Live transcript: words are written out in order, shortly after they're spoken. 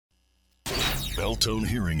Beltone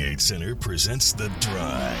Hearing Aid Center presents The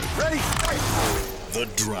Drive. Ready? The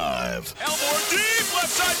Drive. Elmore deep, left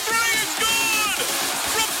side three is good!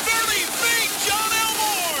 From 30 feet, John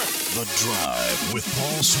Elmore! The Drive with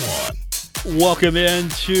Paul Swann. Welcome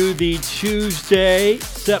into the Tuesday,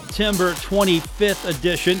 September 25th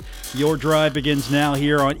edition. Your drive begins now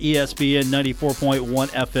here on ESPN 94.1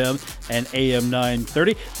 FM and AM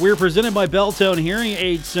 930. We're presented by Beltone Hearing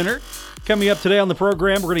Aid Center. Coming up today on the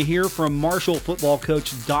program, we're going to hear from Marshall football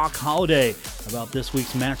coach Doc Holliday about this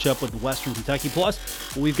week's matchup with Western Kentucky.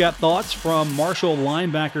 Plus, we've got thoughts from Marshall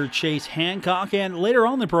linebacker Chase Hancock. And later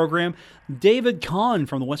on in the program, David Kahn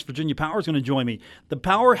from the West Virginia Power is going to join me. The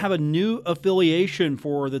Power have a new affiliation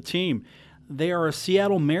for the team. They are a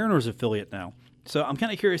Seattle Mariners affiliate now. So I'm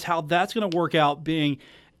kind of curious how that's going to work out, being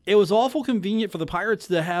it was awful convenient for the Pirates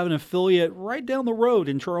to have an affiliate right down the road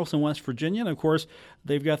in Charleston, West Virginia. And, of course,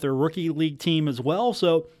 they've got their rookie league team as well.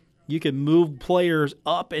 So you can move players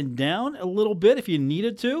up and down a little bit if you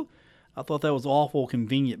needed to. I thought that was awful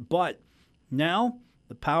convenient. But now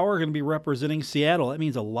the Power are going to be representing Seattle. That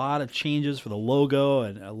means a lot of changes for the logo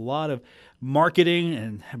and a lot of marketing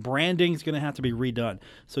and branding is going to have to be redone.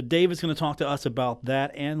 So Dave is going to talk to us about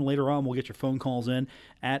that, and later on we'll get your phone calls in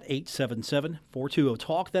at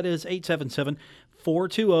 877-420-TALK. That is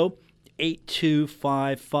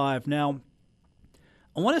 877-420-8255. Now,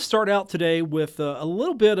 I want to start out today with a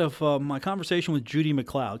little bit of my conversation with Judy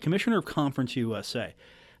McLeod, Commissioner of Conference USA.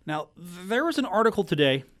 Now, there was an article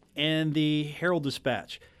today in the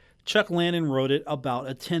Herald-Dispatch. Chuck Lannon wrote it about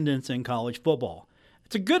attendance in college football.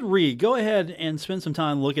 It's a good read. Go ahead and spend some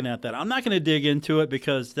time looking at that. I'm not going to dig into it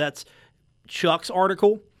because that's Chuck's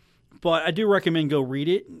article, but I do recommend go read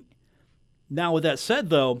it. Now, with that said,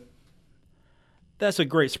 though, that's a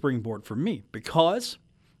great springboard for me because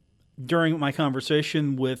during my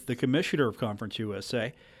conversation with the Commissioner of Conference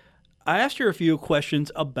USA, I asked her a few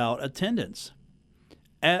questions about attendance.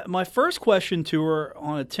 And my first question to her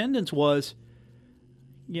on attendance was,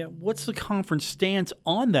 what's the conference stance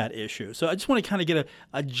on that issue? So I just want to kind of get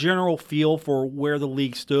a general feel for where the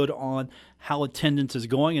league stood on how attendance is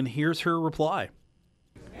going, and here's her reply.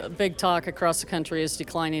 A big talk across the country is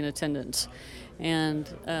declining attendance. And,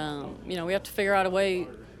 we have to figure out a way.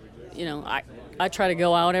 I try to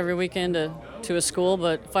go out every weekend to a school,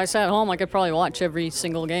 but if I sat at home, I could probably watch every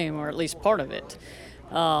single game or at least part of it.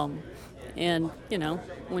 And,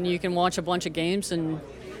 when you can watch a bunch of games and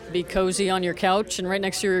be cozy on your couch and right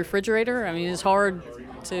next to your refrigerator, I mean, it's hard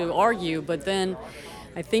to argue. But then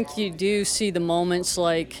I think you do see the moments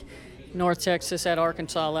like North Texas at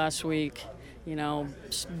Arkansas last week.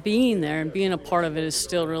 Being there and being a part of it is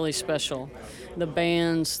still really special. The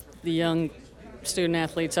bands, the young student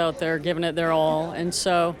athletes out there giving it their all. And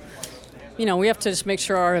so, we have to just make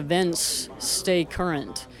sure our events stay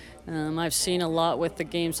current. I've seen a lot with the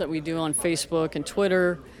games that we do on Facebook and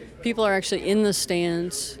Twitter. People are actually in the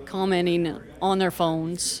stands commenting on their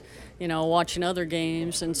phones, watching other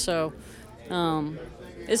games. And so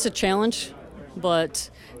it's a challenge,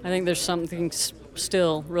 but I think there's something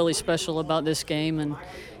still really special about this game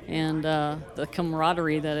and the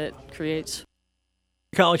camaraderie that it creates.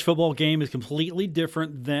 The college football game is completely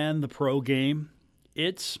different than the pro game.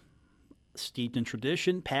 It's steeped in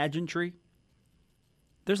tradition, pageantry.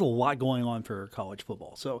 There's a lot going on for college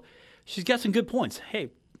football. So she's got some good points.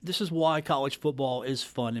 Hey, this is why college football is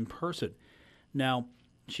fun in person. Now,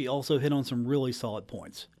 she also hit on some really solid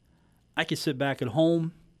points. I can sit back at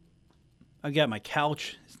home. I've got my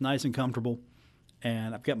couch. It's nice and comfortable.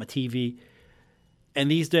 And I've got my TV.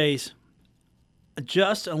 And these days,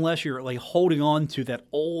 just unless you're like holding on to that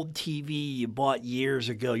old TV you bought years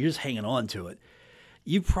ago, you're just hanging on to it,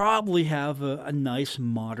 you probably have a nice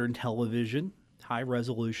modern television, high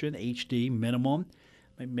resolution, HD minimum.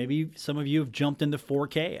 Maybe some of you have jumped into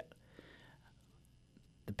 4K.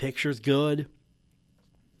 The picture's good.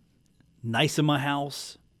 Nice in my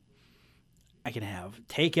house. I can have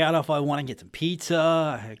takeout if I want to get some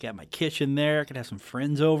pizza. I got my kitchen there. I can have some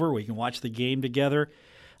friends over. We can watch the game together.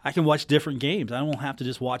 I can watch different games. I don't have to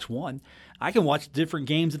just watch one. I can watch different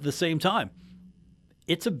games at the same time.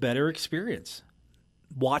 It's a better experience.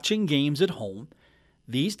 Watching games at home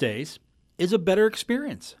these days is a better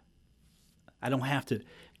experience. I don't have to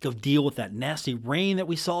go deal with that nasty rain that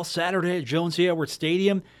we saw Saturday at Jones C. Edwards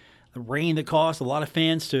Stadium, the rain that caused a lot of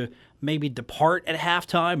fans to maybe depart at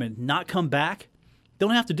halftime and not come back.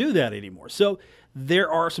 Don't have to do that anymore. So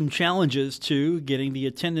there are some challenges to getting the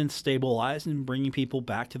attendance stabilized and bringing people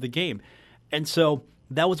back to the game. And so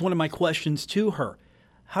that was one of my questions to her.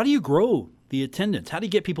 How do you grow the attendance? How do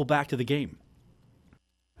you get people back to the game?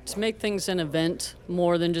 To make things an event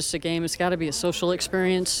more than just a game, it's got to be a social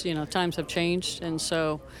experience. Times have changed, and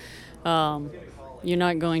so you're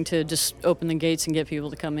not going to just open the gates and get people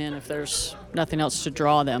to come in if there's nothing else to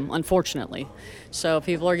draw them, unfortunately. So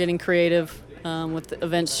people are getting creative with the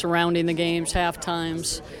events surrounding the games, half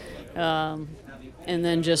times, and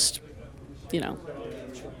then just,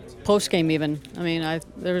 post-game even. I mean,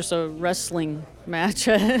 there's a wrestling match.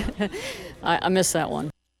 I missed that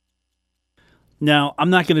one. Now, I'm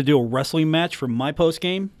not going to do a wrestling match for my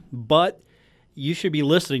postgame, but you should be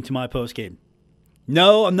listening to my postgame.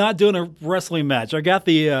 No, I'm not doing a wrestling match. I got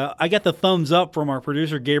the thumbs up from our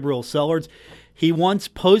producer, Gabriel Sellards. He wants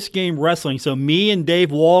postgame wrestling. So me and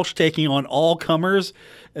Dave Walsh taking on all comers.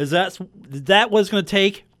 Is that what's going to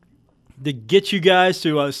take to get you guys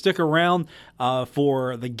to stick around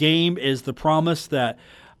for the game? Is the promise that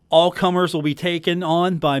all comers will be taken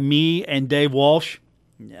on by me and Dave Walsh?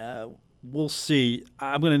 We'll see.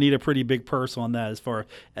 I'm going to need a pretty big purse on that as far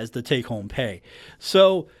as the take-home pay.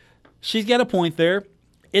 So she's got a point there.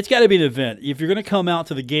 It's got to be an event. If you're going to come out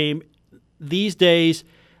to the game, these days,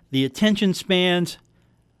 the attention spans,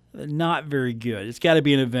 not very good. It's got to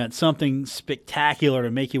be an event, something spectacular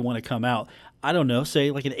to make you want to come out. I don't know,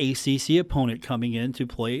 say like an ACC opponent coming in to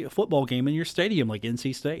play a football game in your stadium like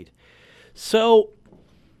NC State. So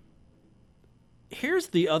here's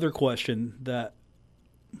the other question that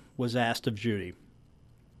was asked of Judy.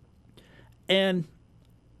 And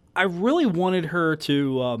I really wanted her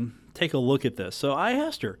to take a look at this. So I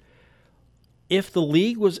asked her if the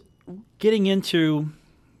league was getting into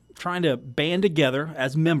trying to band together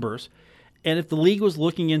as members, and if the league was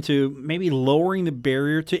looking into maybe lowering the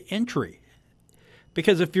barrier to entry.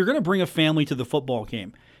 Because if you're going to bring a family to the football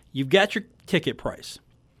game, you've got your ticket price.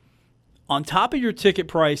 On top of your ticket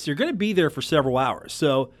price, you're going to be there for several hours.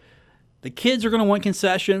 So the kids are going to want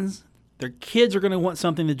concessions. Their kids are going to want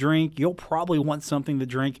something to drink. You'll probably want something to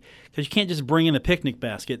drink because you can't just bring in a picnic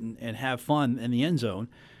basket and have fun in the end zone.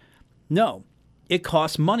 No, it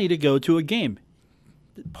costs money to go to a game.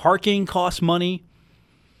 Parking costs money.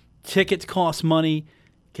 Tickets cost money.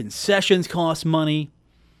 Concessions cost money.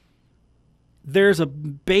 There's a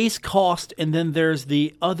base cost, and then there's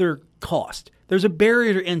the other cost. There's a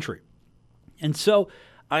barrier to entry. And so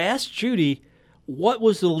I asked Judy what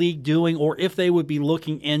was the league doing, or if they would be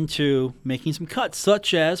looking into making some cuts,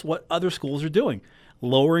 such as what other schools are doing,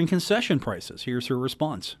 lowering concession prices. Here's her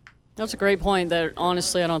response. That's a great point that,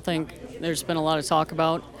 honestly, I don't think there's been a lot of talk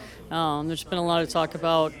about. There's been a lot of talk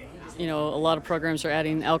about, a lot of programs are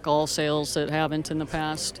adding alcohol sales that haven't in the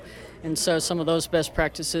past. And so some of those best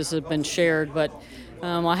practices have been shared. But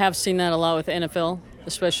I have seen that a lot with the NFL,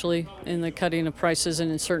 especially in the cutting of prices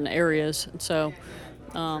and in certain areas. And so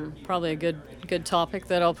probably a good topic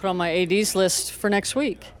that I'll put on my AD's list for next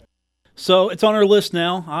week. So it's on our list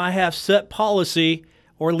now. I have set policy,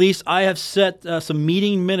 or at least I have set some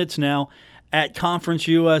meeting minutes now at Conference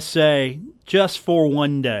USA just for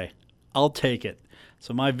one day. I'll take it.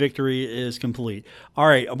 So my victory is complete. All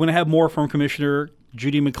right, I'm going to have more from Commissioner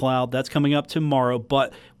Judy McLeod. That's coming up tomorrow.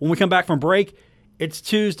 But when we come back from break, it's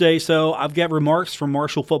Tuesday, so I've got remarks from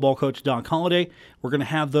Marshall football coach Doc Holliday. We're going to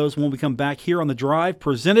have those when we come back here on The Drive,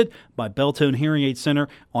 presented by Belltone Hearing Aid Center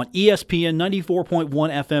on ESPN 94.1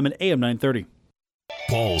 FM and AM 930.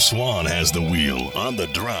 Paul Swann has the wheel on The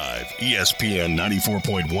Drive, ESPN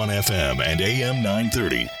 94.1 FM and AM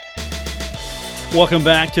 930. Welcome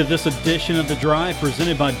back to this edition of The Drive,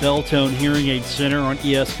 presented by Belltone Hearing Aid Center on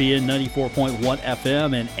ESPN 94.1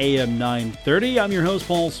 FM and AM 930. I'm your host,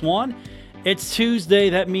 Paul Swann. It's Tuesday.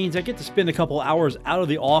 That means I get to spend a couple hours out of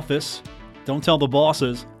the office. Don't tell the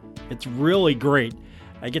bosses. It's really great.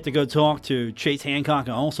 I get to go talk to Chase Hancock.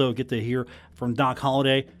 I also get to hear from Doc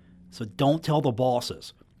Holliday. So don't tell the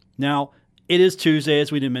bosses. Now, it is Tuesday,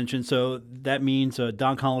 as we did mention, so that means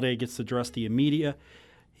Doc Holliday gets to address the media.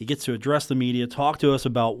 He gets to address the media, talk to us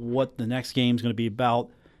about what the next game is going to be about,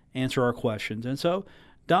 answer our questions. And so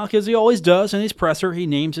Doc, as he always does in his presser, he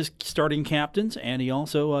names his starting captains, and he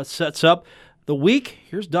also sets up the week.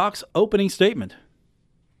 Here's Doc's opening statement.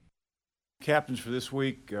 Captains for this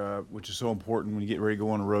week, which is so important when you get ready to go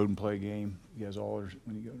on the road and play a game. You guys all,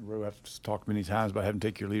 when you go on the road, have to talk many times about having to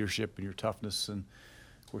take your leadership and your toughness. And,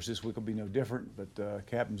 of course, this week will be no different. But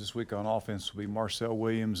captains this week on offense will be Marcel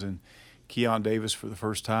Williams and Keon Davis for the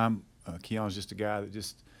first time. Keon's just a guy that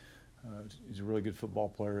just he's a really good football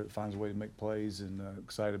player that finds a way to make plays, and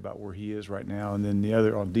excited about where he is right now. And then the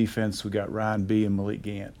other on defense, we got Ryan B. and Malik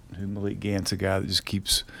Gant. Malik Gant's a guy that just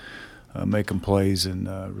keeps making plays and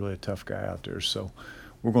really a tough guy out there. So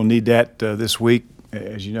we're going to need that this week.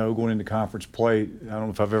 As you know, going into conference play, I don't know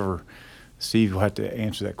if I've ever Steve will have to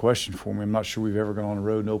answer that question for me. I'm not sure we've ever gone on the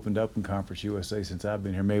road and opened up in Conference USA since I've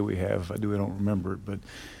been here. Maybe we have. If I do, I don't remember it. But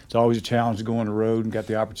it's always a challenge to go on the road, and got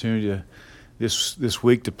the opportunity to this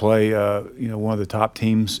week to play one of the top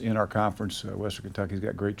teams in our conference. Western Kentucky's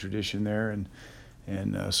got great tradition there,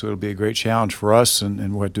 and so it'll be a great challenge for us, and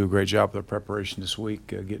we'll have to do a great job with our preparation this week,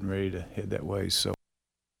 getting ready to head that way. So,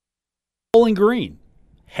 Bowling Green,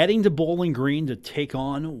 heading to Bowling Green to take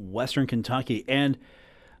on Western Kentucky. And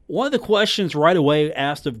one of the questions right away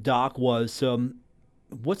asked of Doc was,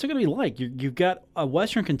 what's it going to be like? You've got a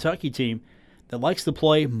Western Kentucky team that likes to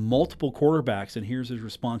play multiple quarterbacks, and here's his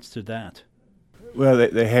response to that. Well,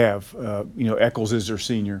 they have. Eccles is their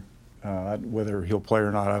senior. Whether he'll play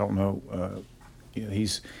or not, I don't know.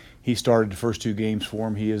 He started the first 2 games for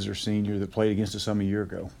him. He is their senior that played against us a year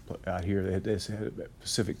ago out here. They had a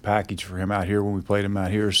specific package for him out here when we played him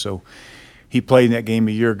out here. So he played in that game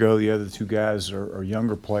a year ago. The other 2 guys are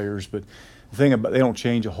younger players, but the thing about they don't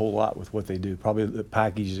change a whole lot with what they do. Probably the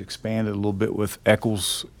package is expanded a little bit with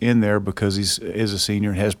Eccles in there because he is a senior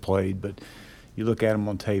and has played. But you look at them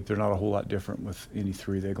on tape, they're not a whole lot different with any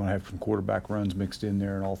 3. They're going to have some quarterback runs mixed in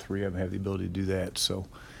there, and all 3 of them have the ability to do that. So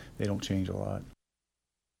they don't change a lot.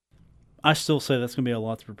 I still say that's going to be a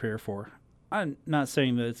lot to prepare for. I'm not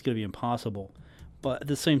saying that it's going to be impossible, but at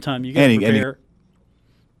the same time, you got to prepare.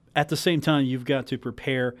 At the same time, you've got to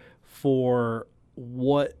prepare for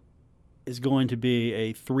what is going to be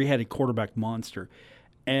a 3-headed quarterback monster.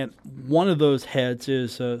 And one of those heads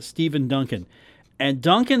is Stephen Duncan. And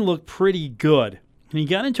Duncan looked pretty good. And he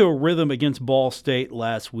got into a rhythm against Ball State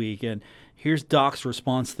last week. And here's Doc's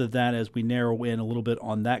response to that as we narrow in a little bit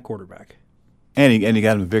on that quarterback. And he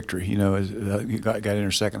got him a victory. He got in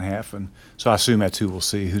their second half, and so I assume that's who we'll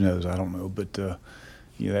see. Who knows? I don't know. But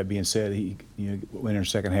that being said, he went in the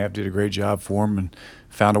second half, did a great job for him, and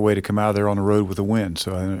found a way to come out of there on the road with a win.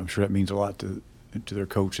 So I'm sure that means a lot to their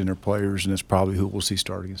coach and their players, and that's probably who we'll see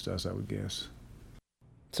start against us, I would guess.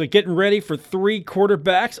 So getting ready for 3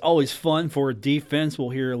 quarterbacks, always fun for a defense.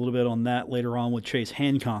 We'll hear a little bit on that later on with Chase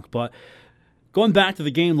Hancock. But going back to the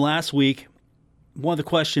game last week, one of the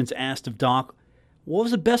questions asked of Doc, what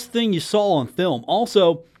was the best thing you saw on film?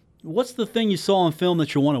 Also, what's the thing you saw on film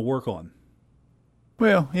that you want to work on?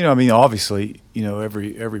 Well, obviously,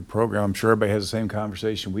 every program, I'm sure everybody has the same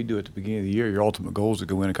conversation we do at the beginning of the year. Your ultimate goal is to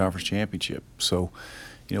go win a conference championship. So,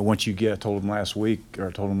 once you get, I told them last week, or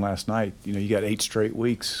I told them last night, you got 8 straight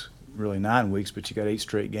weeks, really 9 weeks, but you got 8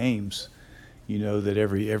 straight games. That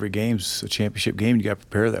every game's a championship game. You got to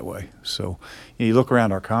prepare that way. So you look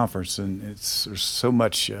around our conference, and there's so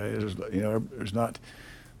much. There's not.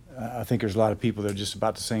 I think there's a lot of people that are just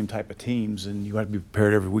about the same type of teams, and you have to be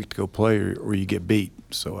prepared every week to go play, or you get beat.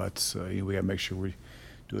 So that's we got to make sure we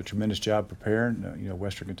do a tremendous job preparing.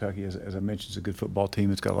 Western Kentucky, as I mentioned, is a good football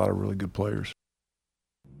team. It's got a lot of really good players.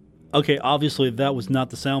 Okay, obviously that was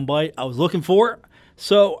not the soundbite I was looking for.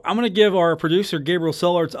 So I'm going to give our producer Gabriel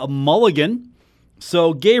Sellards a mulligan.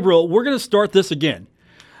 So, Gabriel, we're going to start this again.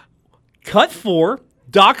 Cut 4,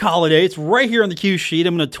 Doc Holliday. It's right here on the cue sheet.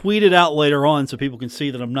 I'm going to tweet it out later on so people can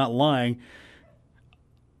see that I'm not lying.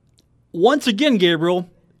 Once again, Gabriel,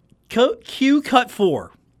 cue cut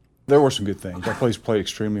 4. There were some good things. Our players played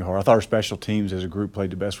extremely hard. I thought our special teams as a group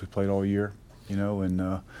played the best we played all year,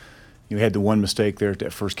 and we had the one mistake there at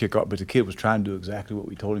that first kickoff, but the kid was trying to do exactly what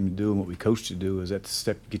we told him to do and what we coached to do, is that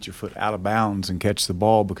step, get your foot out of bounds and catch the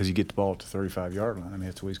ball, because you get the ball at the 35-yard line.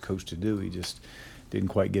 That's what he's coached to do. He just didn't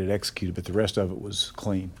quite get it executed, but the rest of it was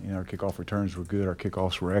clean. Our kickoff returns were good. Our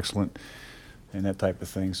kickoffs were excellent and that type of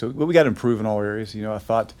thing. So we got to improve in all areas. I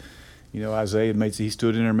thought, Isaiah he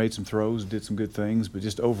stood in there and made some throws, did some good things, but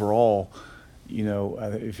just overall,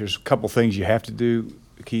 if there's a couple things you have to do,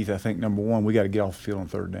 Keith, I think number one, we got to get off the field on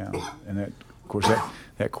 3rd down, and that, of course,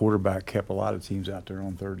 that quarterback kept a lot of teams out there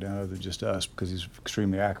on 3rd down other than just us, because he's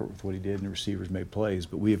extremely accurate with what he did, and the receivers made plays.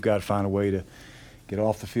 But we have got to find a way to get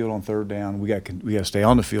off the field on 3rd down. We got to stay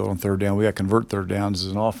on the field on 3rd down. We got to convert 3rd downs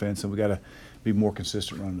as an offense, and we got to be more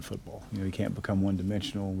consistent running the football. You can't become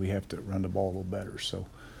one-dimensional. We have to run the ball a little better. So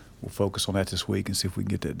we'll focus on that this week and see if we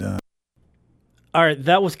can get that done. All right,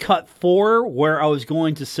 that was cut 4, where I was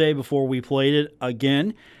going to say before we played it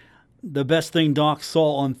again, the best thing Doc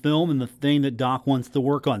saw on film and the thing that Doc wants to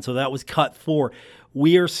work on. So that was cut 4.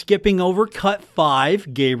 We are skipping over cut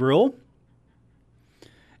 5, Gabriel.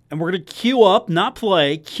 And we're going to queue up, not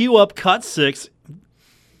play, queue up cut 6.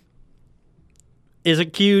 Is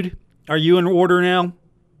it queued? Are you in order now?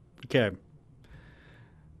 Okay.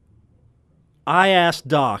 I asked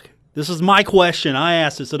Doc, this is my question. I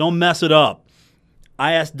asked it, so don't mess it up.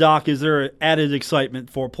 I asked Doc, is there added excitement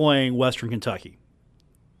for playing Western Kentucky?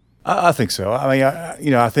 I think so.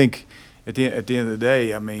 I think at the end of the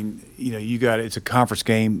day, I mean, it's a conference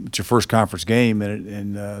game. It's your first conference game,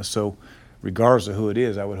 and so regardless of who it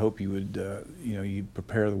is, I would hope you would, you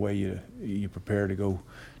prepare the way you prepare to go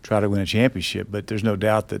try to win a championship. But there's no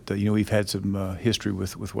doubt that we've had some history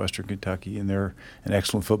with Western Kentucky, and they're an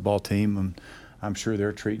excellent football team. And I'm sure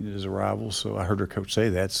they're treating it as a rival. So I heard their coach say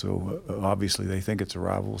that. So obviously they think it's a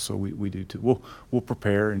rival. So we do too. We'll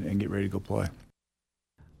prepare and get ready to go play.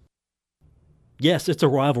 Yes, it's a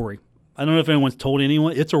rivalry. I don't know if anyone's told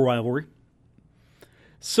anyone. It's a rivalry.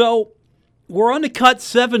 So we're on to Cut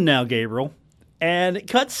 7 now, Gabriel. And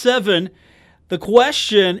Cut 7, the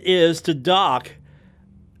question is to Doc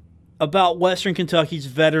about Western Kentucky's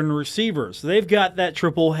veteran receivers. They've got that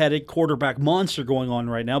triple-headed quarterback monster going on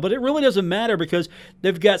right now, but it really doesn't matter because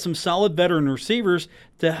they've got some solid veteran receivers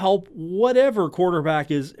to help whatever quarterback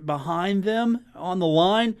is behind them on the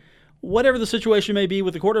line. Whatever the situation may be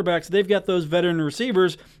with the quarterbacks, they've got those veteran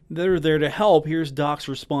receivers that are there to help. Here's Doc's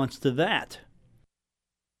response to that.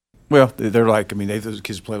 Well, they're like, I mean, those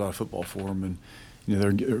kids play a lot of football for them, and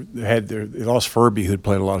they lost Furby, who had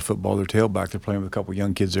played a lot of football. Their tailback, they're playing with a couple of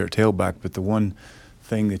young kids there at tailback. But the one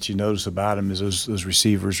thing that you notice about them is those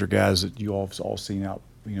receivers are guys that you all seen out,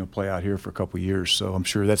 play out here for a couple of years. So I'm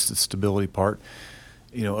sure that's the stability part.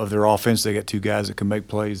 Of their offense, they got two guys that can make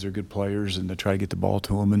plays. They're good players, and they try to get the ball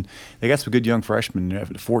to them. And they got some good young freshmen.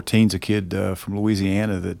 14's a kid from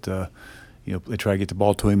Louisiana that they try to get the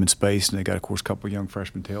ball to him in space. And they got, of course, a couple of young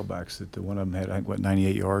freshman tailbacks that one of them had, I think,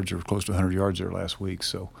 98 yards or close to 100 yards there last week.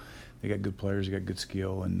 So they got good players, they got good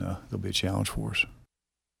skill, and they'll be a challenge for us.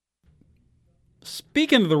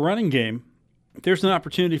 Speaking of the running game, there's an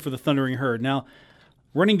opportunity for the Thundering Herd. Now,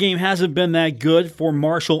 running game hasn't been that good for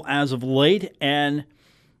Marshall as of late, and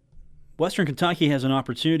Western Kentucky has an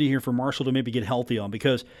opportunity here for Marshall to maybe get healthy on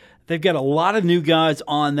because they've got a lot of new guys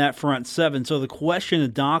on that front seven. So the question to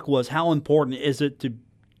Doc was, how important is it to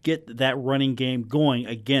get that running game going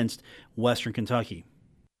against Western Kentucky?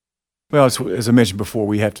 Well, as I mentioned before,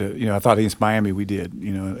 we have to, I thought against Miami we did.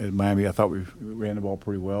 At Miami I thought we ran the ball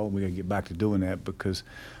pretty well. We got to get back to doing that because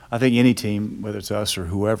I think any team, whether it's us or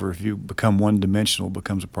whoever, if you become one-dimensional, it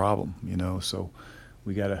becomes a problem, So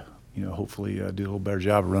we got to, hopefully do a little better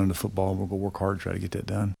job of running the football, and we'll go work hard to try to get that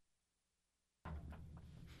done.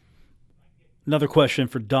 Another question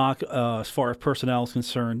for Doc, as far as personnel is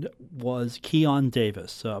concerned, was Keon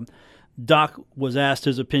Davis. Doc was asked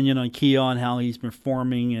his opinion on Keon, how he's been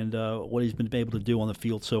performing, and what he's been able to do on the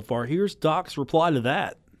field so far. Here's Doc's reply to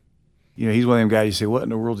that. He's one of them guys you say, what in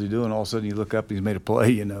the world is he doing? All of a sudden you look up, he's made a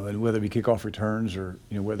play, and whether it be kickoff returns or,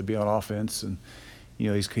 whether it be on offense. And,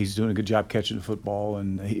 he's doing a good job catching the football,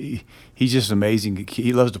 and he's just amazing.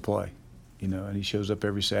 He loves to play, and he shows up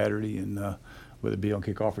every Saturday, and whether it be on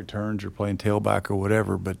kickoff returns or playing tailback or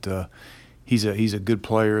whatever. But he's a good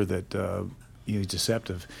player that he's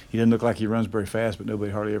deceptive. He doesn't look like he runs very fast, but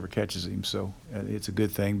nobody hardly ever catches him. So it's a good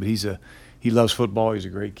thing. But he loves football. He's a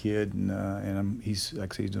great kid, and he's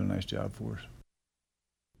like I say, he's doing a nice job for us.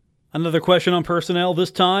 Another question on personnel this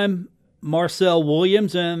time, Marcel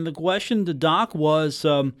Williams, and the question to Doc was,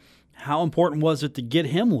 how important was it to get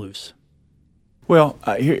him loose? Well,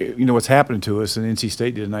 what's happening to us, and NC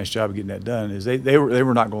State did a nice job of getting that done. Is they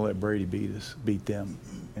were not going to let Brady beat them,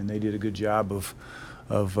 and they did a good job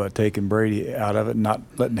of taking Brady out of it, and not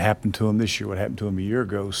letting it happen to him this year. What happened to him a year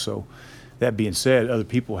ago. So, that being said, other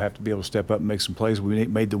people have to be able to step up and make some plays. We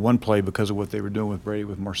made the one play because of what they were doing with Brady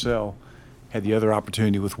with Marcel. Had the other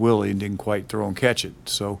opportunity with Willie and didn't quite throw and catch it.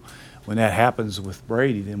 So, when that happens with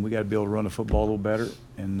Brady, then we got to be able to run the football a little better,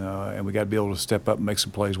 and we got to be able to step up and make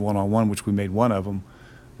some plays one-on-one, which we made one of them,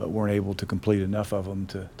 but weren't able to complete enough of them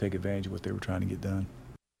to take advantage of what they were trying to get done.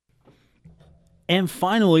 And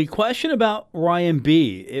finally, question about Ryan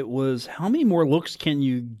B. It was, how many more looks can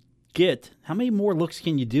you get? How many more looks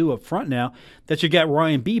can you do up front now that you got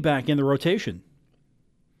Ryan B. back in the rotation?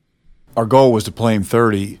 Our goal was to play him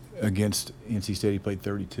 30 against NC State. He played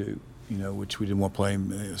 32. Which we didn't want to play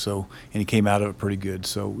him. And he came out of it pretty good.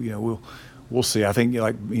 So, we'll see. I think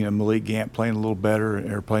Malik Gant playing a little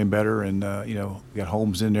better or playing better, and we got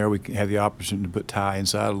Holmes in there. We can have the option to put Ty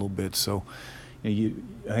inside a little bit. So, I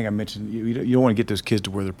think I mentioned you don't want to get those kids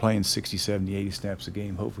to where they're playing 60, 70, 80 snaps a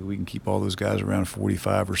game. Hopefully, we can keep all those guys around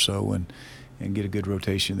 45 or so and get a good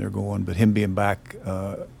rotation there going. But him being back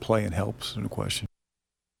playing helps, no question.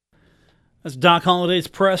 That's Doc Holliday's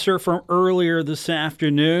presser from earlier this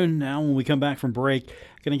afternoon. Now, when we come back from break,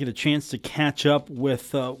 going to get a chance to catch up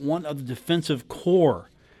with one of the defensive core.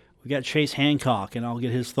 We got Chase Hancock, and I'll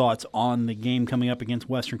get his thoughts on the game coming up against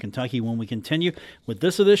Western Kentucky when we continue with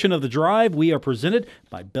this edition of The Drive. We are presented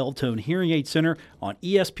by Beltone Hearing Aid Center on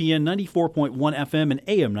ESPN 94.1 FM and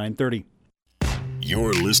AM 930.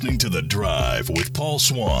 You're listening to The Drive with Paul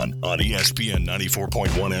Swann on ESPN 94.1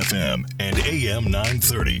 FM and AM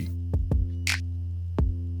 930.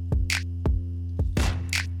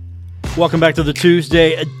 Welcome back to the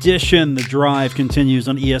Tuesday edition. The Drive continues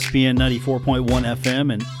on ESPN 94.1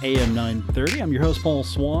 FM and AM 930. I'm your host, Paul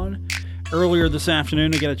Swann. Earlier this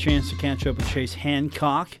afternoon, I got a chance to catch up with Chase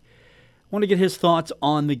Hancock. I want to get his thoughts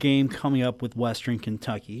on the game coming up with Western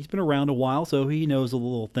Kentucky. He's been around a while, so he knows a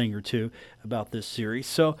little thing or two about this series.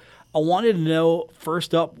 So I wanted to know,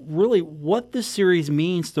 first up, really what this series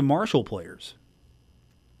means to Marshall players.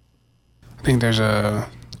 I think there's a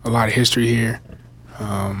lot of history here.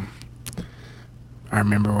 I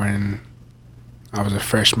remember when I was a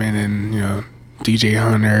freshman and, DJ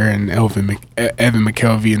Hunter and Evan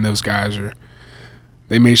McKelvey and those guys,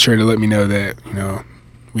 they made sure to let me know that,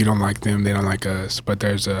 we don't like them, they don't like us, but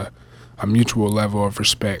there's a mutual level of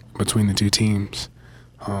respect between the two teams.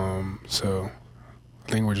 So I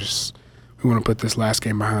think we want to put this last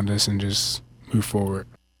game behind us and just move forward.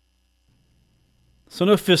 So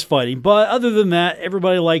no fist fighting, but other than that,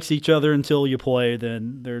 everybody likes each other until you play.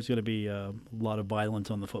 Then there's going to be a lot of violence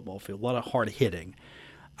on the football field, a lot of hard hitting.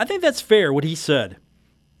 I think that's fair, what he said.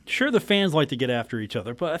 Sure, the fans like to get after each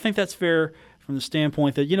other, but I think that's fair from the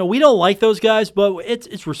standpoint that, we don't like those guys, but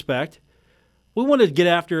it's respect. We want to get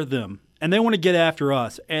after them, and they want to get after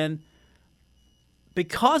us. And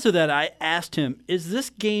because of that, I asked him, is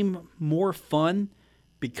this game more fun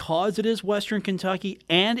because it is Western Kentucky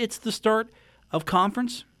and it's the start of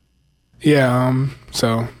conference? Yeah,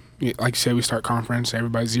 so like you said, we start conference,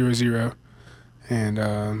 everybody's 0-0,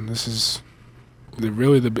 and this is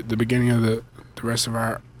really the beginning of the rest of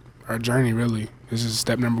our journey, really. This is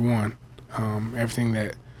step number one. Everything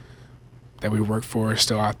that we work for is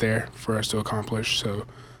still out there for us to accomplish. So,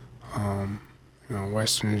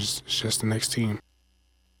 Western is just the next team.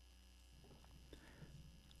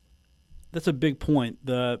 That's a big point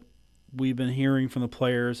that we've been hearing from the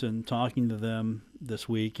players and talking to them this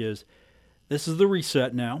week is this is the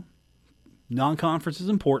reset now. Non-conference is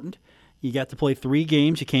important. You got to play 3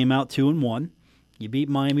 games. You came out 2-1. You beat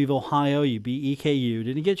Miami of Ohio. You beat EKU.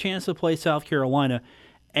 Didn't get a chance to play South Carolina.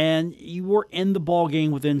 And you were in the ball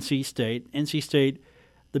game with NC State. NC State,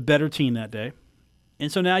 the better team that day. And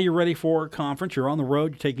so now you're ready for conference. You're on the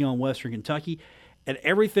road. You're taking on Western Kentucky. And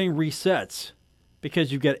everything resets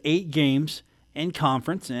because you've got 8 games in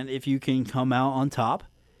conference. And if you can come out on top,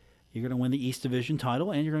 you're going to win the East Division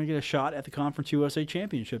title and you're going to get a shot at the Conference USA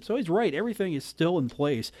Championship. So he's right. Everything is still in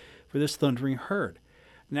place for this Thundering Herd.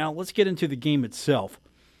 Now let's get into the game itself.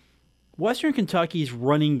 Western Kentucky's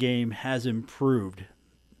running game has improved.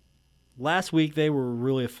 Last week, they were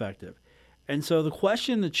really effective. And so the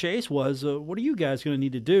question to Chase was, what are you guys going to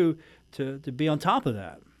need to do to be on top of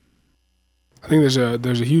that? I think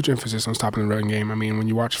there's a huge emphasis on stopping the run game. I mean, when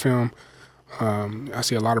you watch film, I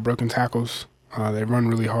see a lot of broken tackles. They run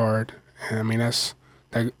really hard. And, I mean, that's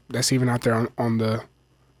even out there on the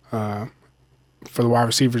for the wide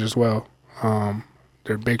receivers as well.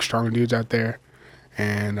 They're big, strong dudes out there.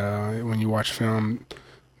 And when you watch film,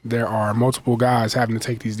 there are multiple guys having to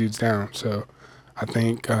take these dudes down. So I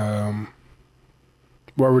think what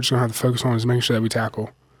we're just going to have to focus on is making sure that we tackle.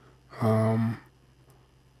 And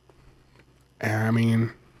I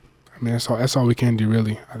mean that's all we can do,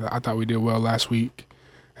 really. I thought we did well last week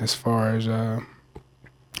as far as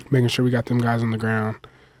making sure we got them guys on the ground.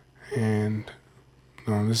 And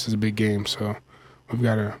this is a big game, so we've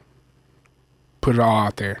got to put it all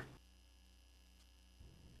out there.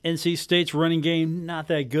 NC State's running game, not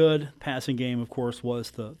that good. Passing game, of course, was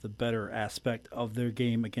the better aspect of their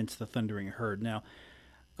game against the Thundering Herd. Now,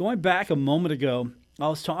 going back a moment ago, I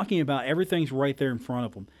was talking about everything's right there in front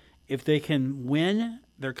of them. If they can win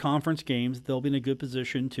their conference games, they'll be in a good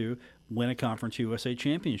position to win a Conference USA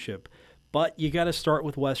Championship. But you got to start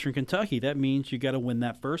with Western Kentucky. That means you got to win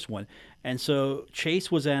that first one. And so Chase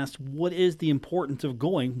was asked, what is the importance of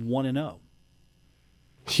going 1-0?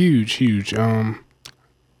 Huge.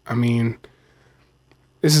 I mean,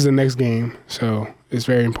 this is the next game, so it's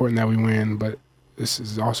very important that we win, but this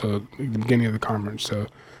is also the beginning of the conference. So,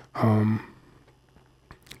 I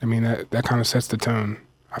mean, that kind of sets the tone,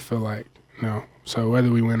 I feel like, So whether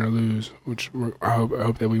we win or lose, which I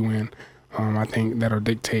hope that we win, I think that'll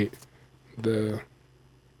dictate the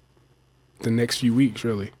next few weeks,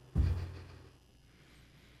 really.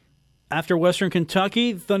 After Western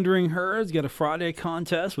Kentucky, Thundering Herds got a Friday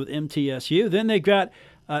contest with MTSU. Then they got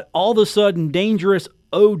all of a sudden dangerous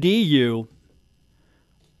ODU.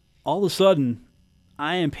 All of a sudden,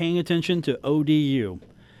 I am paying attention to ODU.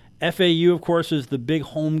 FAU, of course, is the big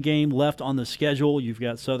home game left on the schedule. You've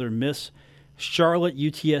got Southern Miss Charlotte,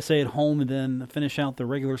 UTSA at home, and then finish out the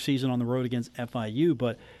regular season on the road against FIU.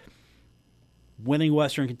 But winning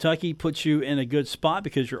Western Kentucky puts you in a good spot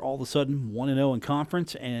because you're all of a sudden 1-0 in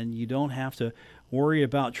conference, and you don't have to worry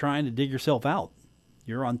about trying to dig yourself out.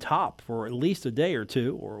 You're on top for at least a day or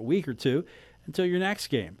two or a week or two until your next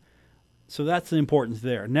game. So that's the importance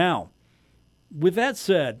there. Now, with that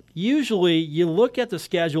said, usually you look at the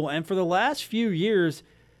schedule, and for the last few years,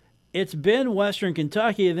 it's been Western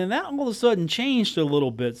Kentucky, and then that all of a sudden changed a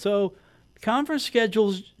little bit. So conference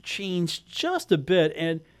schedules changed just a bit,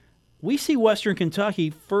 and we see Western Kentucky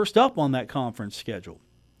first up on that conference schedule.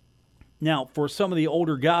 Now, for some of the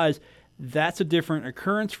older guys, that's a different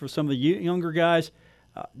occurrence. For some of the younger guys,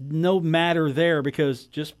 no matter there, because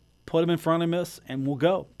just put them in front of us and we'll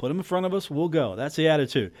go. Put them in front of us, we'll go. That's the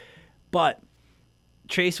attitude. But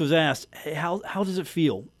Chase was asked, hey, how does it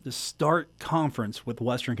feel to start conference with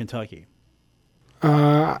Western Kentucky?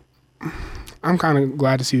 I'm kind of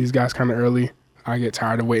glad to see these guys kind of early. I get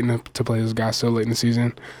tired of waiting to play those guys so late in the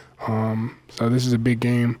season. So this is a big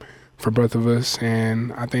game for both of us,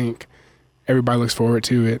 and I think everybody looks forward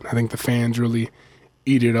to it. I think the fans really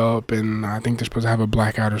eat it up, and I think they're supposed to have a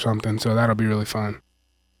blackout or something, so that'll be really fun.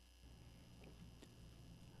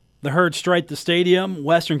 The herd strike the stadium.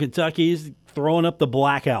 Western Kentucky's throwing up the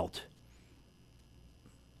blackout.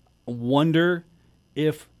 Wonder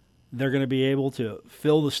if they're going to be able to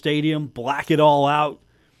fill the stadium, black it all out,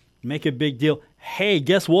 make a big deal. Hey,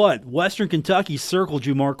 guess what? Western Kentucky circled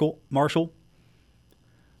you, Marshall.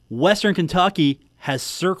 Western Kentucky has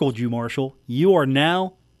circled you, Marshall. You are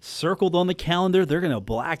now circled on the calendar. They're going to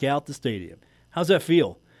black out the stadium. How's that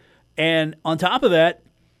feel? And on top of that,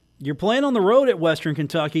 you're playing on the road at Western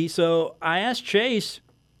Kentucky, so I asked Chase,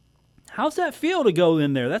 how's that feel to go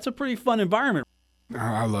in there? That's a pretty fun environment.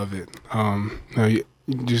 I love it.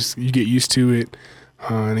 You get used to it,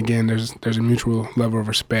 and again, there's a mutual level of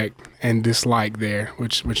respect and dislike there,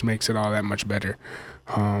 which makes it all that much better.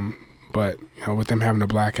 But with them having a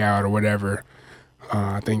blackout or whatever,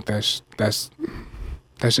 I think that's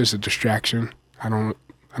just a distraction. I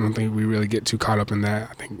don't think we really get too caught up in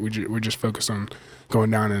that. I think we're just focused on going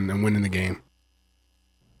down and winning the game.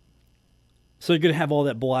 So you're going to have all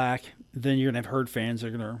that black. Then you're going to have herd fans that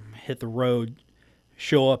are going to hit the road,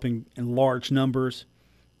 show up in large numbers.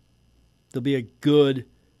 There'll be a good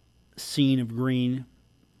scene of green,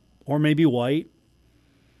 or maybe white,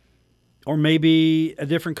 or maybe a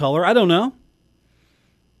different color. I don't know.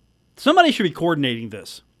 Somebody should be coordinating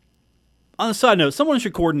this. On a side note, someone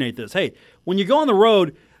should coordinate this. Hey, when you go on the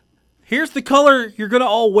road, here's the color you're going to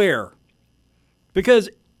all wear. Because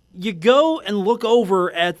you go and look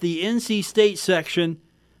over at the NC State section,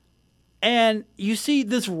 and you see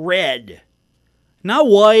this red. Not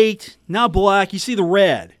white, not black. You see the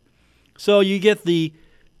red. So you get the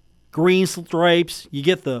green stripes, you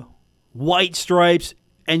get the white stripes,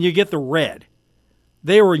 and you get the red.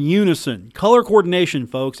 They were in unison. Color coordination,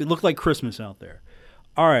 folks. It looked like Christmas out there.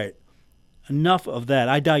 All right. Enough of that.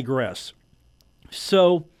 I digress.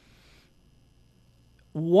 So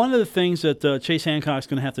one of the things that Chase Hancock's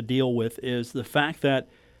going to have to deal with is the fact that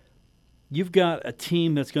you've got a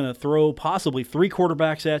team that's going to throw possibly 3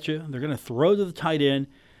 quarterbacks at you. They're going to throw to the tight end.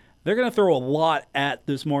 They're going to throw a lot at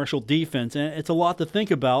this Marshall defense, and it's a lot to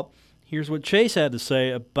think about. Here's what Chase had to say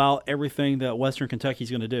about everything that Western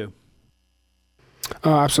Kentucky's going to do.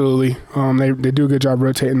 Absolutely. They do a good job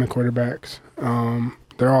rotating the quarterbacks.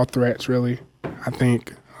 They're all threats, really. I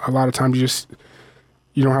think a lot of times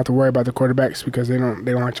you don't have to worry about the quarterbacks because they don't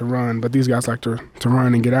like to run, but these guys like to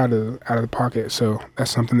run and get out of the pocket. So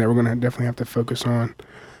that's something that we're going to definitely have to focus on.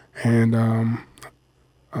 And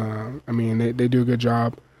they do a good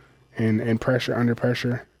job in pressure, under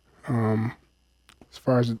pressure. As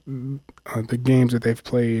far as the games that they've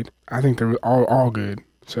played, I think they're all good.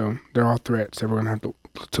 So they're all threats that we're going to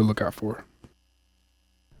have to look out for.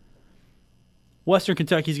 Western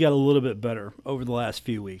Kentucky's got a little bit better over the last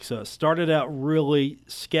few weeks. Started out really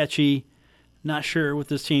sketchy, not sure what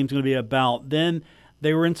this team's going to be about. Then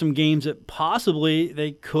they were in some games that possibly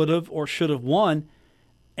they could have or should have won,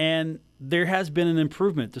 and there has been an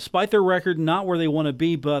improvement. Despite their record not where they want to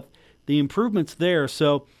be, but the improvement's there.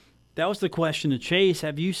 So that was the question to Chase.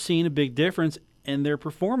 Have you seen a big difference in their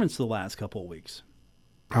performance the last couple of weeks?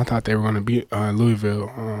 I thought they were going to beat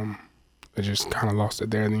Louisville. They just kind of lost it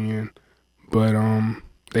there in the end. But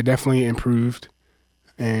they definitely improved,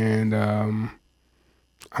 and I'm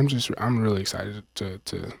really excited to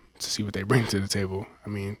see what they bring to the table. I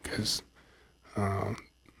mean, because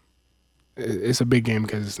it's a big game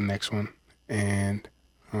because it's the next one, and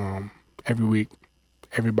every week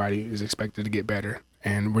everybody is expected to get better,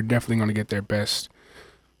 and we're definitely going to get their best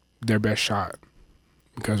their best shot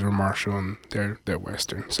because we're Marshall and they're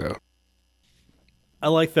Western. So I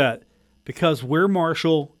like that. Because we're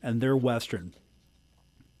Marshall and they're Western.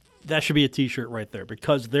 That should be a T-shirt right there.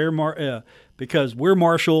 Because because we're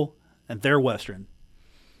Marshall and they're Western.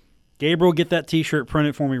 Gabriel, get that T-shirt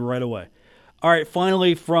printed for me right away. All right,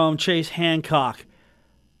 finally from Chase Hancock,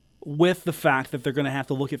 with the fact that they're going to have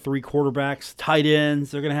to look at 3 quarterbacks, tight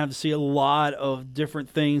ends, they're going to have to see a lot of different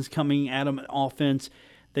things coming at them in offense.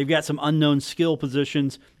 They've got some unknown skill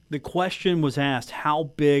positions. The question was asked,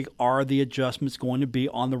 how big are the adjustments going to be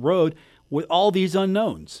on the road with all these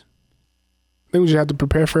unknowns? I think we just have to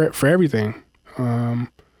prepare for everything. And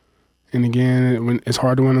again, it's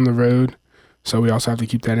hard to win on the road, so we also have to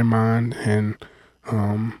keep that in mind and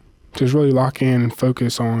just really lock in and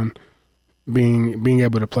focus on being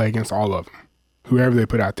able to play against all of them, whoever they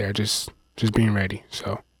put out there, just being ready.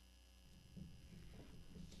 So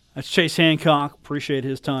that's Chase Hancock. Appreciate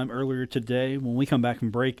his time earlier today. When we come back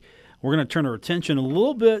from break, we're going to turn our attention a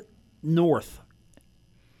little bit north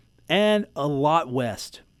and a lot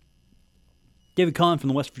west. David Kahn from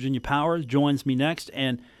the West Virginia Power joins me next,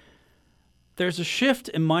 and there's a shift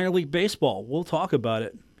in minor league baseball. We'll talk about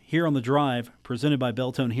it here on The Drive, presented by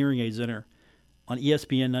Belltone Hearing Aid Center on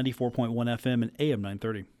ESPN 94.1 FM and AM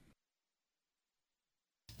 930.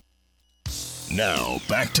 Now,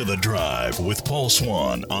 back to The Drive with Paul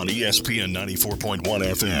Swann on ESPN 94.1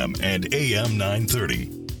 FM and AM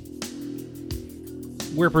 930.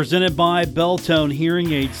 We're presented by Belltone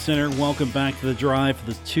Hearing Aid Center. Welcome back to The Drive for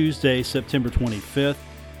the Tuesday, September 25th.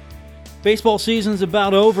 Baseball season's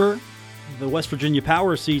about over. The West Virginia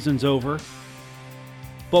Power season's over.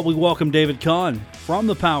 But we welcome David Kahn from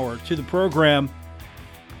the Power to the program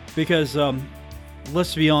because,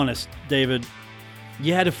 let's be honest, David,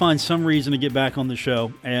 you had to find some reason to get back on the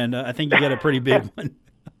show, and I think you got a pretty big one.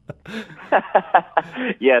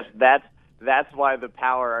 Yes, that's why the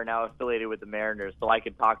Power are now affiliated with the Mariners, so I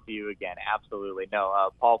can talk to you again. Absolutely.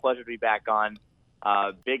 No, Paul, pleasure to be back on.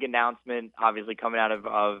 Big announcement, obviously, coming out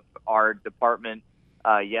of our department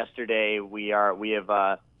yesterday. We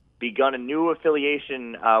have begun a new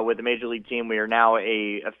affiliation with the Major League team. We are now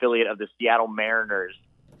a affiliate of the Seattle Mariners,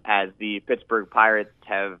 as the Pittsburgh Pirates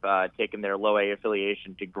have taken their low A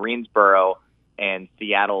affiliation to Greensboro, and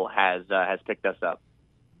Seattle has picked us up.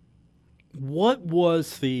 What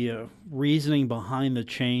was the reasoning behind the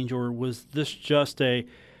change, or was this just a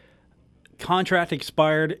contract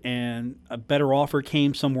expired and a better offer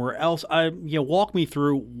came somewhere else? Walk me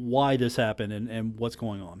through why this happened and what's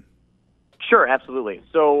going on. Sure, absolutely.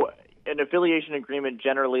 So an affiliation agreement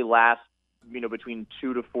generally lasts, between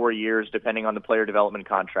 2 to 4 years, depending on the player development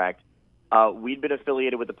contract. We'd been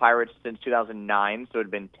affiliated with the Pirates since 2009, so it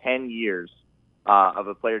had been 10 years of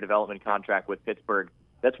a player development contract with Pittsburgh.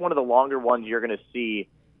 That's one of the longer ones you're going to see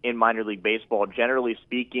in minor league baseball. Generally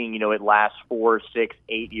speaking, it lasts 4, 6,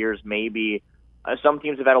 8 years maybe. Some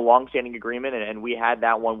teams have had a long-standing agreement, and we had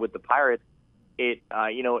that one with the Pirates.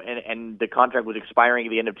 And the contract was expiring at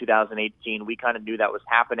the end of 2018. We kind of knew that was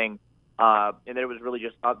happening. And then it was really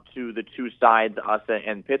just up to the two sides, us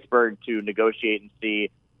and Pittsburgh, to negotiate and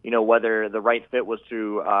see, whether the right fit was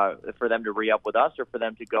for them to re-up with us or for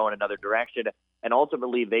them to go in another direction. And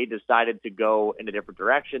ultimately, they decided to go in a different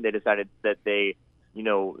direction. They decided that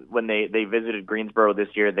when they visited Greensboro this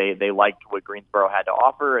year, they liked what Greensboro had to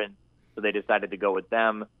offer, and so they decided to go with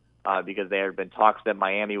them because there had been talks that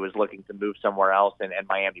Miami was looking to move somewhere else, and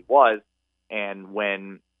Miami was. And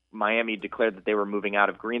when Miami declared that they were moving out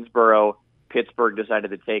of Greensboro, Pittsburgh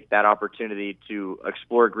decided to take that opportunity to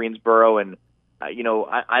explore Greensboro. And,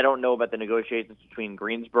 I don't know about the negotiations between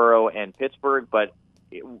Greensboro and Pittsburgh, but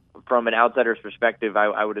from an outsider's perspective,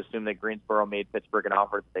 I would assume that Greensboro made Pittsburgh an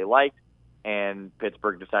offer that they liked, and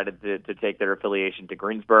Pittsburgh decided to take their affiliation to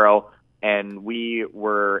Greensboro. And we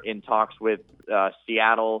were in talks with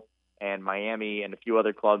Seattle and Miami and a few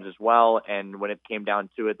other clubs as well. And when it came down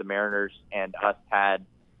to it, the Mariners and us had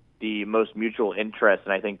the most mutual interest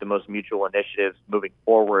and I think the most mutual initiatives moving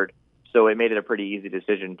forward. So it made it a pretty easy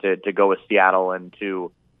decision to go with Seattle and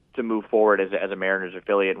to move forward as a Mariners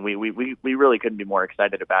affiliate. And we really couldn't be more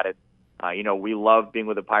excited about it. We love being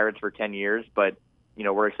with the Pirates for 10 years, but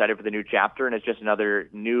we're excited for the new chapter, and it's just another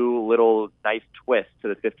new little nice twist to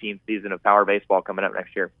the 15th season of Power Baseball coming up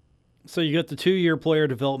next year. So you got the 2-year player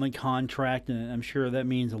development contract, and I'm sure that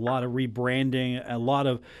means a lot of rebranding, a lot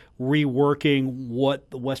of reworking what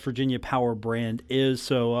the West Virginia Power brand is.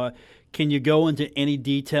 So can you go into any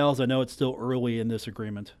details? I know it's still early in this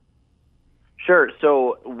agreement. Sure.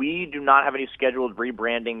 So we do not have any scheduled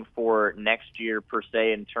rebranding for next year per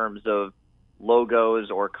se in terms of logos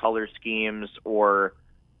or color schemes or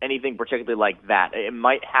anything particularly like that. It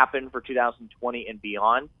might happen for 2020 and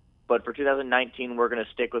beyond, but for 2019, we're going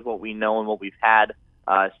to stick with what we know and what we've had.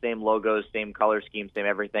 Same logos, same color scheme, same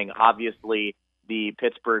everything. Obviously, the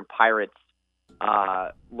Pittsburgh Pirates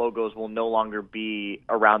logos will no longer be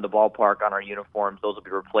around the ballpark on our uniforms. Those will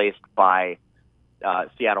be replaced by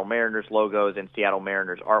Seattle Mariners logos and Seattle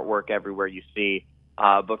Mariners artwork everywhere you see.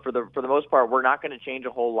 But for the most part, we're not going to change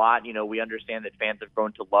a whole lot. We understand that fans have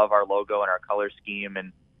grown to love our logo and our color scheme,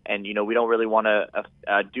 and we don't really want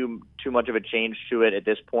to do too much of a change to it at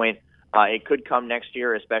this point. It could come next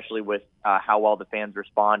year, especially with how well the fans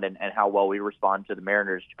respond and how well we respond to the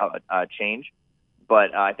Mariners change.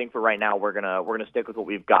 But I think for right now, we're gonna stick with what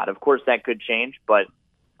we've got. Of course, that could change, but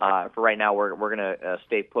for right now, we're gonna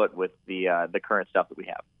stay put with the current stuff that we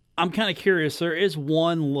have. I'm kind of curious. There is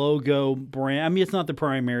one logo brand. I mean, it's not the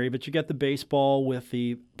primary, but you got the baseball with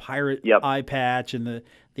the pirate eye patch and the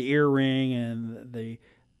earring and the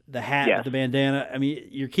hat with the bandana. I mean,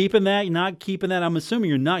 you're keeping that? You're not keeping that? I'm assuming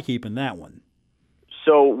you're not keeping that one.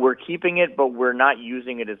 So we're keeping it, but we're not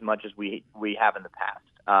using it as much as we have in the past.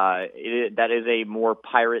 That is a more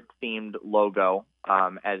pirate-themed logo,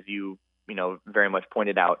 as you very much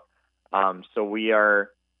pointed out. So we are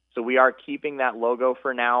keeping that logo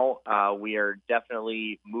for now. We are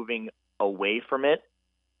definitely moving away from it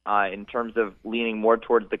in terms of leaning more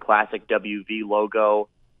towards the classic WV logo,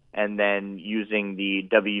 and then using the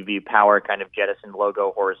WV Power kind of jettisoned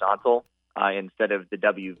logo horizontal instead of the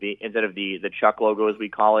Chuck logo, as we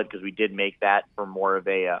call it, because we did make that for more of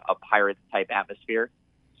a pirate type atmosphere.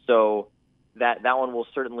 So that one will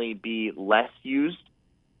certainly be less used,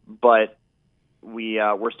 but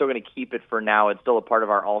we're still going to keep it for now. It's still a part of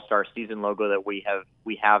our All-Star season logo that we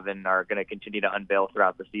have and are going to continue to unveil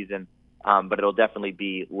throughout the season, but it'll definitely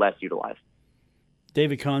be less utilized.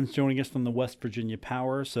 David Kahn's joining us from the West Virginia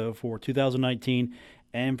Power. So for 2019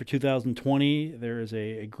 and for 2020, there is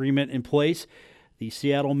an agreement in place. The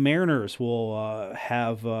Seattle Mariners will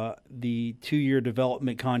have the 2-year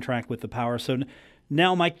development contract with the Power. So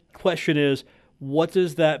now my question is, what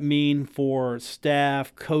does that mean for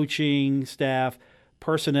staff, coaching staff,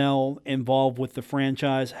 personnel involved with the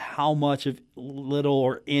franchise? How much of little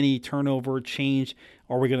or any turnover change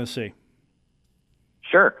are we going to see?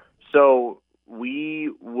 Sure. So we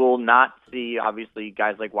will not see, obviously,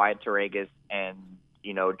 guys like Wyatt Torregas and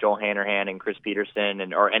Joel Hanrahan and Chris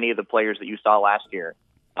Peterson or any of the players that you saw last year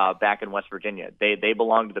back in West Virginia. They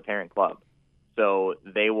belong to the parent club. So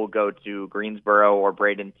they will go to Greensboro or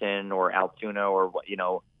Bradenton or Altoona or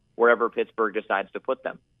wherever Pittsburgh decides to put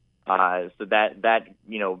them. So that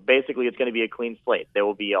basically it's going to be a clean slate. There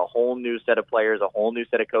will be a whole new set of players, a whole new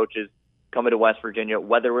set of coaches coming to West Virginia.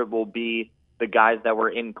 Whether it will be the guys that were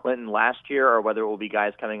in Clinton last year or whether it will be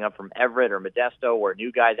guys coming up from Everett or Modesto or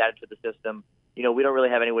new guys added to the system, we don't really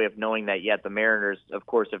have any way of knowing that yet. The Mariners, of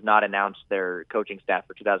course, have not announced their coaching staff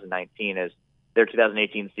for 2019 as their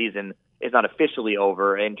 2018 season is not officially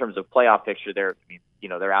over in terms of playoff picture.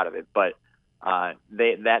 They're out of it, but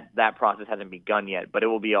that process hasn't begun yet. But it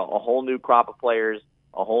will be a whole new crop of players,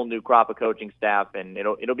 a whole new crop of coaching staff, and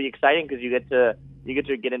it'll be exciting because you get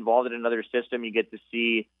to get involved in another system. You get to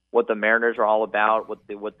see what the Mariners are all about,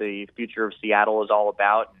 what the future of Seattle is all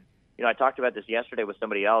about. And, I talked about this yesterday with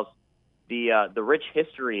somebody else. The rich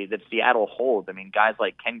history that Seattle holds. I mean, guys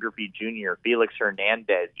like Ken Griffey Jr., Felix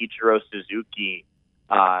Hernandez, Ichiro Suzuki,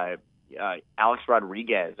 Alex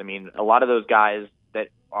Rodriguez. I mean, a lot of those guys that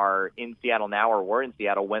are in Seattle now or were in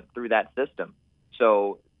Seattle went through that system.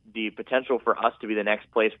 So the potential for us to be the next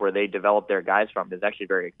place where they develop their guys from is actually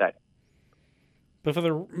very exciting. But for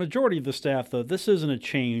the majority of the staff, though, this isn't a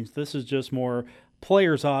change. This is just more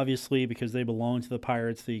players, obviously, because they belong to the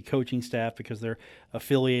Pirates, the coaching staff because they're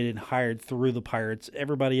affiliated and hired through the Pirates.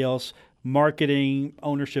 Everybody else, marketing,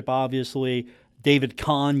 ownership, obviously. David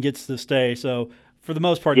Kahn gets to stay. So for the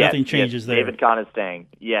most part, nothing changes there. David Kahn is staying.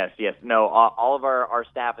 Yes. No, all of our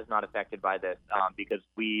staff is not affected by this because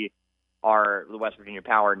we are the West Virginia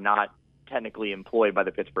Power, not technically employed by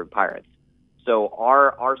the Pittsburgh Pirates. So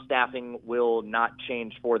our staffing will not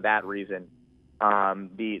change for that reason.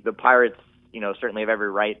 The Pirates, certainly have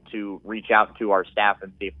every right to reach out to our staff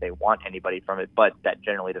and see if they want anybody from it, but that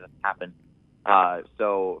generally doesn't happen.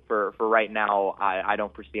 So for right now, I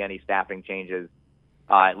don't foresee any staffing changes,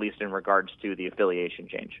 at least in regards to the affiliation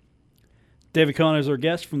change. David Kahn is our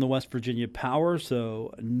guest from the West Virginia Power.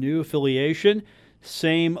 So new affiliation,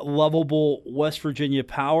 same lovable West Virginia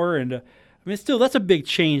Power, and still, that's a big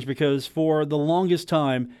change because for the longest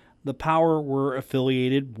time, the Power were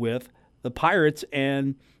affiliated with the Pirates,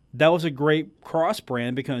 and that was a great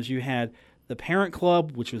cross-brand because you had the parent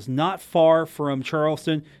club, which was not far from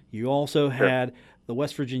Charleston. You also had the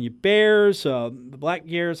West Virginia Bears, the Black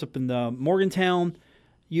Bears up in Morgantown.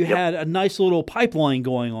 You had a nice little pipeline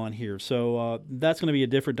going on here, so that's going to be a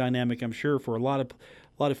different dynamic, I'm sure, for a lot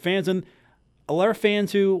of fans, and a lot of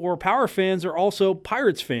fans who are Power fans are also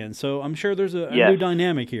Pirates fans. So I'm sure there's a new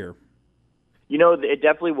dynamic here. It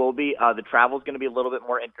definitely will be. The travel is going to be a little bit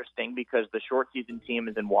more interesting because the short season team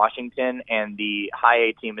is in Washington and the high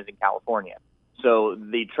A team is in California. So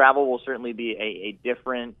the travel will certainly be a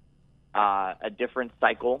different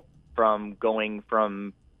cycle from going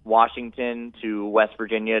from Washington to West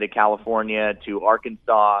Virginia to California to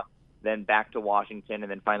Arkansas, then back to Washington, and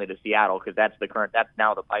then finally to Seattle, because that's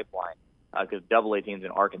now the pipeline, because AA team's in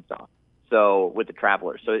Arkansas. So with the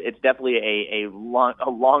Travelers, so it's definitely a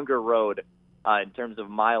longer road in terms of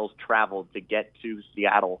miles traveled to get to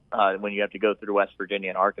Seattle when you have to go through West Virginia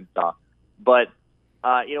and Arkansas. But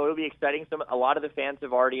it'll be exciting. A lot of the fans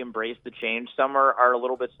have already embraced the change. Some are a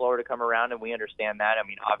little bit slower to come around, and we understand that. I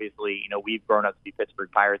mean, obviously, we've grown up to be Pittsburgh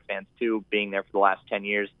Pirates fans too, being there for the last 10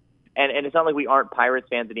 years. And it's not like we aren't Pirates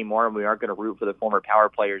fans anymore, and we aren't going to root for the former Power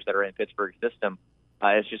players that are in Pittsburgh's system.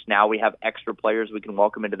 It's just now we have extra players we can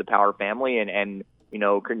welcome into the Power family and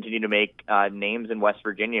continue to make names in West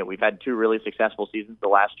Virginia. We've had 2 really successful seasons the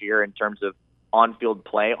last year in terms of on-field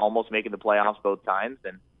play, almost making the playoffs both times,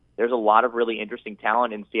 and there's a lot of really interesting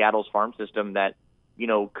talent in Seattle's farm system that,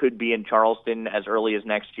 could be in Charleston as early as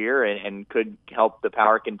next year and could help the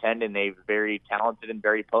Power contend in a very talented and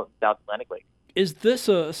very potent South Atlantic League. Is this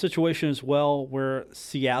a situation as well where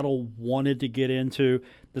Seattle wanted to get into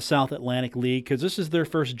the South Atlantic League? Because this is their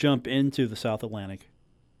first jump into the South Atlantic.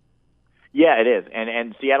 Yeah, it is.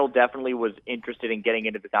 And Seattle definitely was interested in getting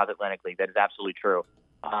into the South Atlantic League. That is absolutely true.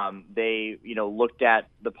 They, looked at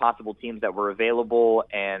the possible teams that were available,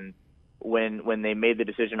 and when they made the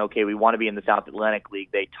decision, okay, we want to be in the South Atlantic League,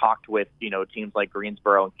 they talked with, teams like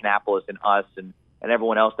Greensboro and Kannapolis and us and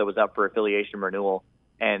everyone else that was up for affiliation renewal,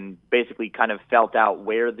 and basically kind of felt out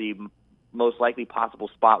where the most likely possible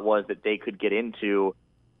spot was that they could get into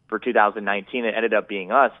for 2019. It ended up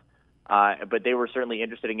being us. But they were certainly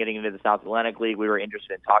interested in getting into the South Atlantic League. We were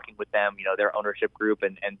interested in talking with them. Their ownership group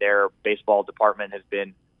and their baseball department has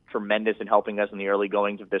been tremendous in helping us in the early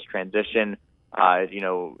goings of this transition.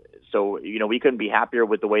 So we couldn't be happier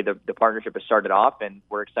with the way the partnership has started off, and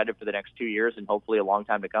we're excited for the next 2 years and hopefully a long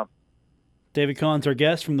time to come. David Kahn's our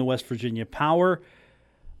guest from the West Virginia Power.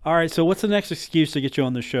 All right, so what's the next excuse to get you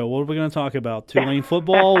on the show? What are we going to talk about? Tulane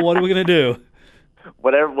football? What are we going to do?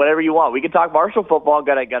 Whatever you want. We can talk Marshall football.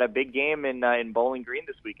 Got a big game in Bowling Green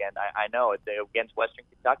this weekend. I know it's against Western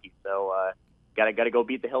Kentucky, so got to go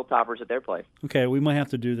beat the Hilltoppers at their place. Okay, we might have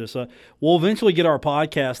to do this. We'll eventually get our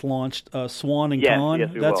podcast launched. Swann and Kahn. Yes,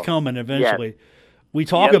 that's will. coming eventually. Yes. We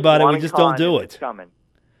talk about Swann it. We just don't do it. It's coming.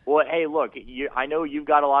 Well, hey, look, I know you've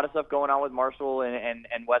got a lot of stuff going on with Marshall and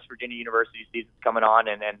West Virginia University seasons coming on,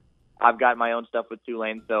 and I've got my own stuff with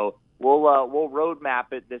Tulane. So we'll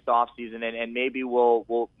roadmap it this off season, and maybe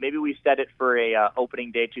we set it for a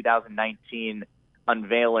opening day 2019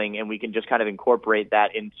 unveiling, and we can just kind of incorporate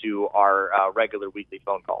that into our regular weekly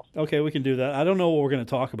phone calls. Okay, we can do that. I don't know what we're going to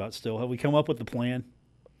talk about still. Have we come up with the plan?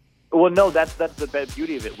 Well, no, that's the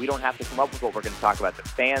beauty of it. We don't have to come up with what we're going to talk about. The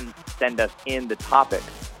fans send us in the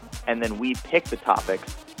topics, and then we pick the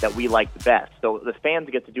topics that we like the best. So the fans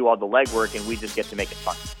get to do all the legwork, and we just get to make it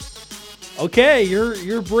fun. Okay,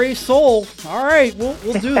 you're a brave soul. All right,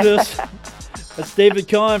 we'll do this. That's David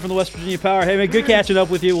Kahn from the West Virginia Power. Hey, man, good catching up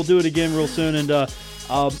with you. We'll do it again real soon. And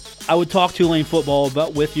I would talk Tulane football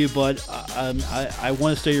with you, but I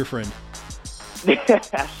want to stay your friend.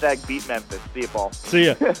 Hashtag beat Memphis. See you, Paul. See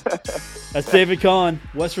ya. That's David Kahn,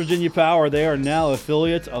 West Virginia Power. They are now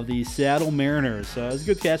affiliates of the Seattle Mariners. It's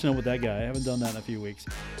good catching up with that guy. I haven't done that in a few weeks.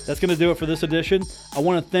 That's going to do it for this edition. I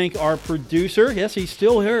want to thank our producer. Yes, he's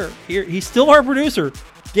still here. He's still our producer,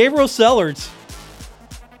 Gabriel Sellards.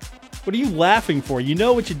 What are you laughing for? You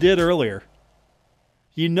know what you did earlier.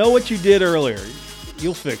 You'll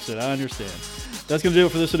fix it. I understand. That's going to do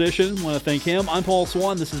it for this edition. I want to thank him. I'm Paul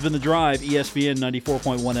Swann. This has been The Drive, ESPN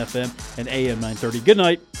 94.1 FM and AM 930. Good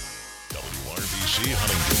night. WRBC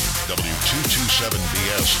Huntington,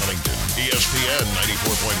 W227BS Huntington, ESPN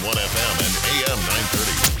 94.1 FM and AM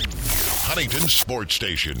 930. Huntington Sports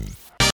Station.